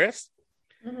embarrassed.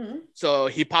 Mm-hmm. So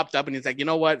he popped up and he's like, you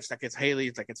know what? It's like, it's Haley.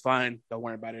 It's like, it's fine. Don't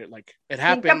worry about it. Like, it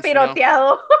happens. You know?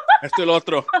 Esto el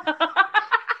otro.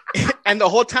 And the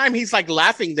whole time he's like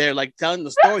laughing there, like telling the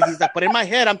story. He's like, but in my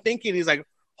head, I'm thinking, he's like,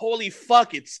 holy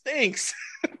fuck, it stinks.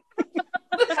 He's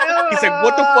like,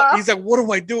 what the fuck? He's like, what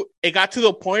do I do? It got to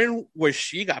the point where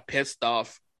she got pissed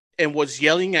off and was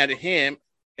yelling at him.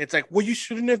 It's like, well, you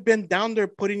shouldn't have been down there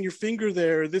putting your finger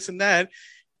there, or this and that.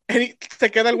 And he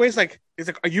like that way. It's like,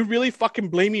 are you really fucking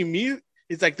blaming me?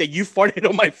 It's like that you farted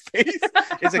on my face.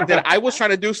 It's like that I was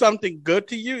trying to do something good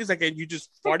to you. It's like, and you just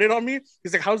farted on me.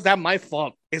 He's like, how's that my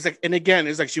fault? It's like, and again,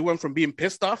 it's like she went from being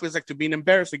pissed off, it's like, to being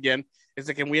embarrassed again. It's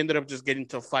like, and we ended up just getting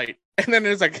to a fight. And then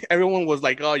it's like everyone was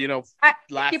like, oh, you know,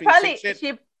 laughing.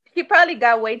 He probably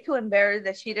got way too embarrassed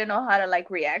that she didn't know how to like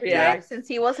react. Yeah. Since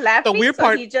he was laughing, the weird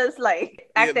part, he just like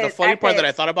acted. The funny part that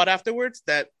I thought about afterwards,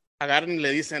 that agarran y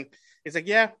le dicen, it's like,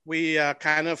 yeah, we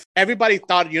kind of, everybody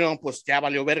thought, you know, pues ya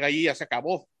valió verga y ya se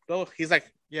acabó. So he's like,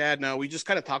 yeah, no, we just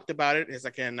kind of talked about it. It's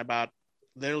like, in about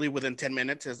literally within 10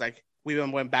 minutes, it's like, we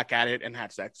went back at it and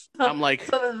had sex. I'm like,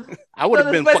 I would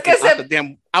have been fucking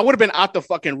I would have been out the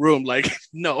fucking room. Like,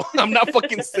 no, I'm not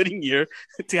fucking sitting here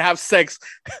to have sex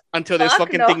until this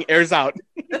fucking thing airs out.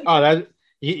 Oh, that.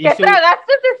 ¿Qué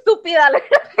tragaste estúpida?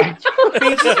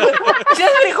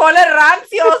 Just frijoles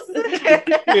rancios.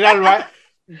 Mira,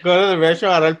 go to the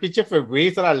restaurant, agarrar el pinche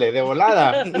Febreze, órale, de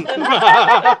volada.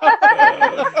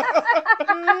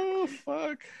 Oh,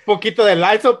 fuck. Poquito de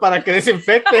Lysol para que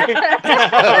desinfecte.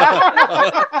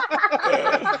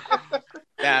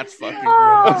 That's fucking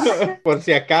gross. Por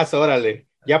si acaso, órale.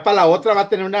 Ya para la otra va a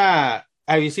tener una.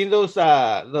 Have you seen those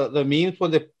the memes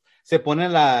donde se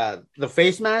ponen the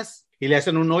face mask y le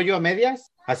hacen un hoyo a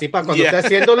medias? Así para cuando esté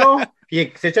haciéndolo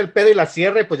y se echa el pedo y la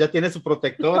cierra y pues ya tiene su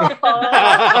protector.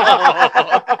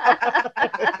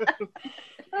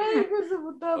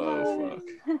 Oh, fuck.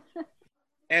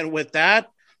 And with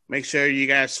that, make sure you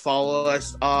guys follow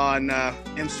us on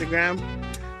Instagram.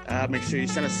 Make sure you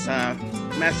send us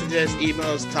messages,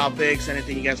 emails, topics,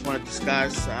 anything you guys want to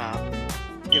discuss.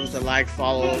 Give us a like,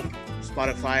 follow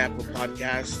Spotify, Apple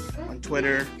Podcasts, on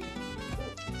Twitter.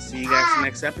 See you guys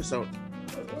next episode.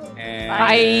 And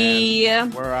bye.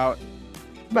 We're out.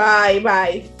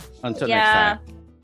 Bye. Until next time.